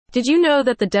Did you know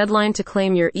that the deadline to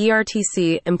claim your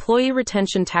ERTC, Employee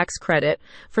Retention Tax Credit,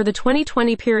 for the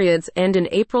 2020 periods end in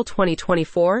April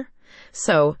 2024?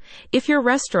 So, if your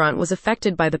restaurant was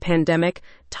affected by the pandemic,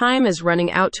 time is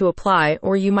running out to apply,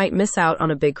 or you might miss out on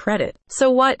a big credit.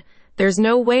 So what? There's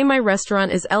no way my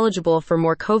restaurant is eligible for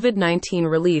more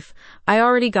COVID-19 relief. I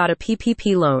already got a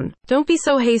PPP loan. Don't be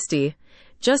so hasty.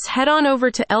 Just head on over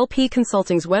to LP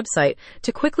Consulting's website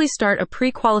to quickly start a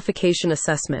pre-qualification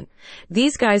assessment.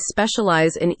 These guys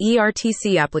specialize in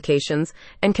ERTC applications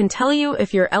and can tell you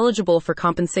if you're eligible for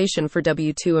compensation for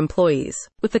W-2 employees.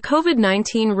 With the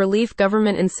COVID-19 relief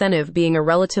government incentive being a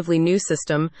relatively new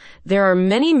system, there are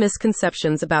many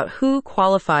misconceptions about who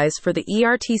qualifies for the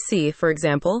ERTC. For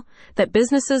example, that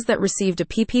businesses that received a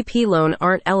PPP loan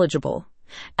aren't eligible.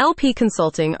 LP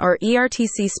Consulting are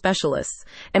ERTC specialists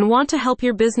and want to help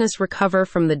your business recover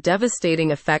from the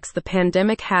devastating effects the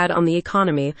pandemic had on the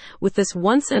economy with this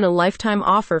once-in-a-lifetime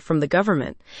offer from the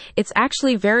government. It's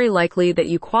actually very likely that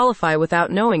you qualify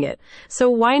without knowing it, so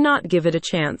why not give it a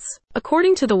chance?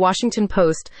 According to the Washington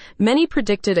Post, many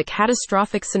predicted a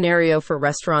catastrophic scenario for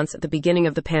restaurants at the beginning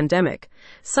of the pandemic,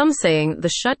 some saying the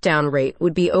shutdown rate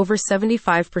would be over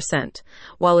 75%.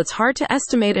 While it's hard to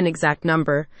estimate an exact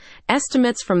number,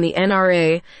 estimates from the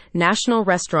NRA, National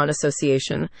Restaurant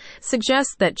Association,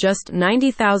 suggest that just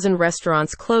 90,000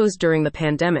 restaurants closed during the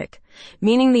pandemic,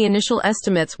 meaning the initial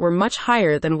estimates were much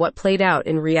higher than what played out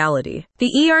in reality.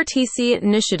 The ERTC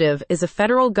initiative is a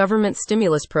federal government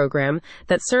stimulus program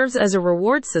that serves as a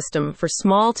reward system for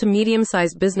small to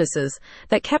medium-sized businesses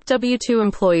that kept W-2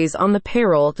 employees on the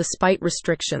payroll despite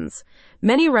restrictions.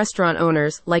 Many restaurant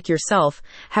owners, like yourself,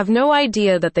 have no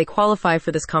idea that they qualify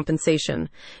for this compensation,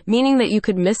 meaning that you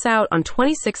could miss out on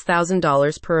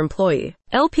 $26,000 per employee.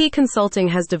 LP Consulting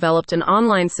has developed an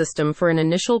online system for an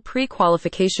initial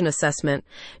pre-qualification assessment,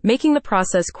 making the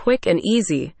process quick and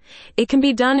easy. It can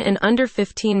be done in under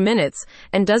 15 minutes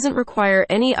and doesn't require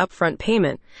any upfront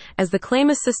payment, as the claim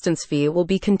assistance fee will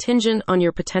be contingent on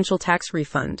your potential tax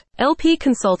refund. LP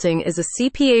Consulting is a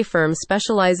CPA firm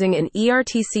specializing in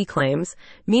ERTC claims,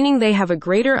 meaning they have a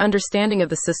greater understanding of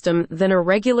the system than a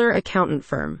regular accountant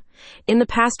firm. In the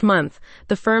past month,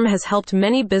 the firm has helped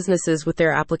many businesses with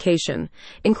their application,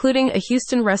 including a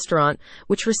Houston restaurant,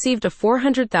 which received a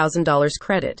 $400,000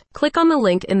 credit. Click on the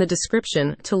link in the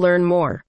description to learn more.